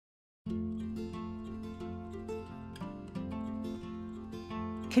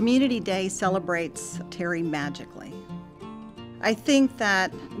Community Day celebrates Terry magically. I think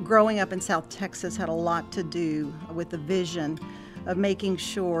that growing up in South Texas had a lot to do with the vision of making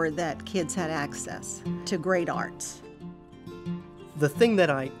sure that kids had access to great arts. The thing that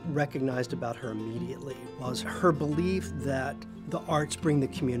I recognized about her immediately was her belief that the arts bring the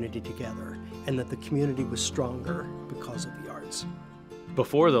community together and that the community was stronger because of the arts.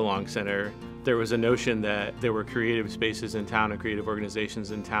 Before the Long Center, there was a notion that there were creative spaces in town and creative organizations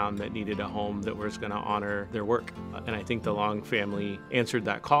in town that needed a home that was going to honor their work. And I think the Long family answered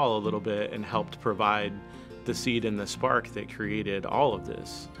that call a little bit and helped provide the seed and the spark that created all of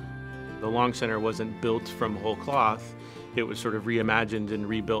this. The Long Center wasn't built from whole cloth. It was sort of reimagined and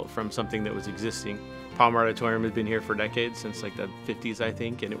rebuilt from something that was existing. Palmer Auditorium has been here for decades, since like the 50s, I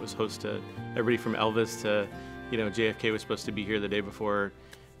think, and it was host to everybody from Elvis to, JFK was supposed to be here the day before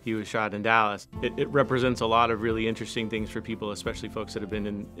he was shot in Dallas. It represents a lot of really interesting things for people, especially folks that have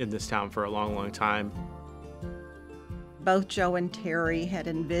been in this town for a long, long time. Both Joe and Terry had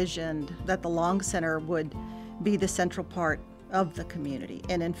envisioned that the Long Center would be the central part of the community,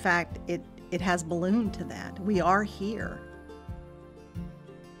 and in fact, it has ballooned to that. We are here.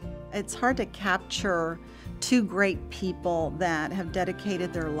 It's hard to capture two great people that have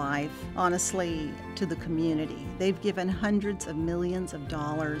dedicated their life, honestly, to the community. They've given hundreds of millions of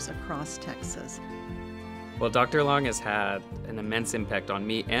dollars across Texas. Well, Dr. Long has had an immense impact on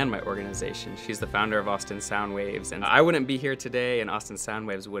me and my organization. She's the founder of Austin Soundwaves, and I wouldn't be here today, and Austin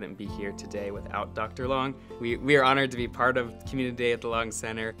Soundwaves wouldn't be here today without Dr. Long. We are honored to be part of Community Day at the Long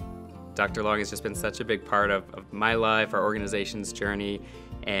Center. Dr. Long has just been such a big part of my life, our organization's journey,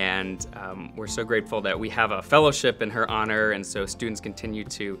 and we're so grateful that we have a fellowship in her honor, and so students continue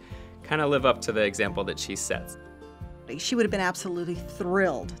to kind of live up to the example that she sets. She would have been absolutely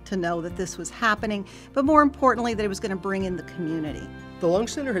thrilled to know that this was happening, but more importantly, that it was going to bring in the community. The Long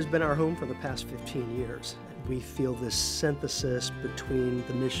Center has been our home for the past 15 years. We feel this synthesis between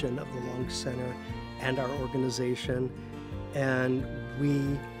the mission of the Long Center and our organization, and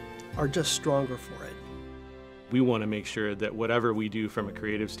we are just stronger for it. We want to make sure that whatever we do from a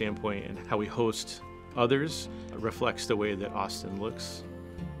creative standpoint and how we host others reflects the way that Austin looks,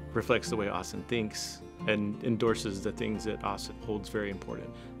 reflects the way Austin thinks, and endorses the things that Austin holds very important.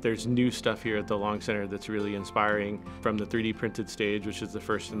 There's new stuff here at the Long Center that's really inspiring, from the 3D printed stage, which is the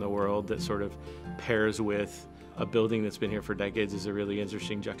first in the world, that sort of pairs with a building that's been here for decades, is a really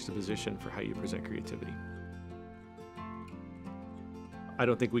interesting juxtaposition for how you present creativity. I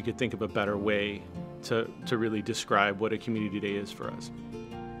don't think we could think of a better way to really describe what a community day is for us.